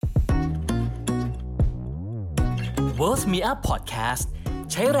Worth Me Up Podcast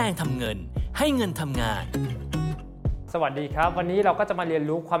ใช้แรงทำเงินให้เงินทำงานสวัสดีครับวันนี้เราก็จะมาเรียน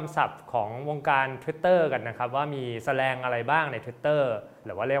รู้ความศัพท์ของวงการ Twitter กันนะครับว่ามีแสแลงอะไรบ้างใน Twitter ห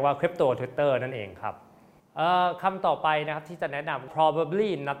รือว่าเรียกว่า Crypto Twitter นั่นเองครับคำต่อไปนะครับที่จะแนะนำ probably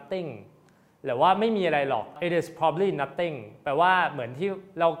nothing หรือว่าไม่มีอะไรหรอก it is probably nothing แปลว่าเหมือนที่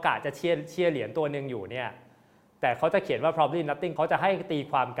เรากะจะเชียร์เหรียญตัวหนึ่งอยู่เนี่ยแต่เขาจะเขียนว่า probably nothing เขาจะให้ตี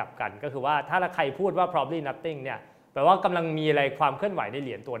ความกลับกันก็คือว่าถ้าใครพูดว่า probably nothing เนี่ยแปลว่ากำลังมีอะไรความเคลื่อนไหวในเห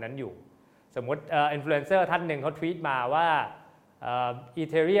รียญตัวนั้นอยู่สมมติอินฟลูเอนเซอร์ท่านหนึ่งเขาทวีตมาว่า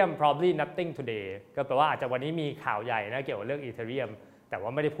Ethereum probably nothing today ก็แปลว่าอาจจะวันนี้มีข่าวใหญ่นะเกี่ยวกับเรื่อง Ethereum แต่ว่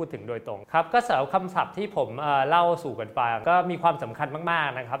าไม่ได้พูดถึงโดยตรงครับก็สำหรับคำศัพท์ที่ผมเล่าสู่กันฟังก็มีความสำคัญมาก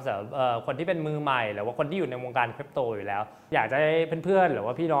ๆนะครับสำหรับคนที่เป็นมือใหม่หรือว่าคนที่อยู่ในวงการคริปโตอยู่แล้วอยากจะให้เพื่อนๆหรือ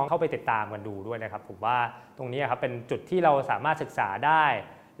ว่าพี่น้องเข้าไปติดตามกันดูด้วยนะครับผมว่าตรงนี้ครับเป็นจุดที่เราสามารถศึกษาได้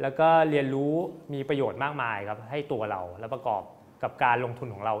แล้วก็เรียนรู้มีประโยชน์มากมายครับให้ตัวเราและประกอบกับการลงทุน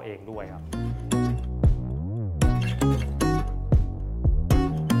ของเราเองด้วยครับ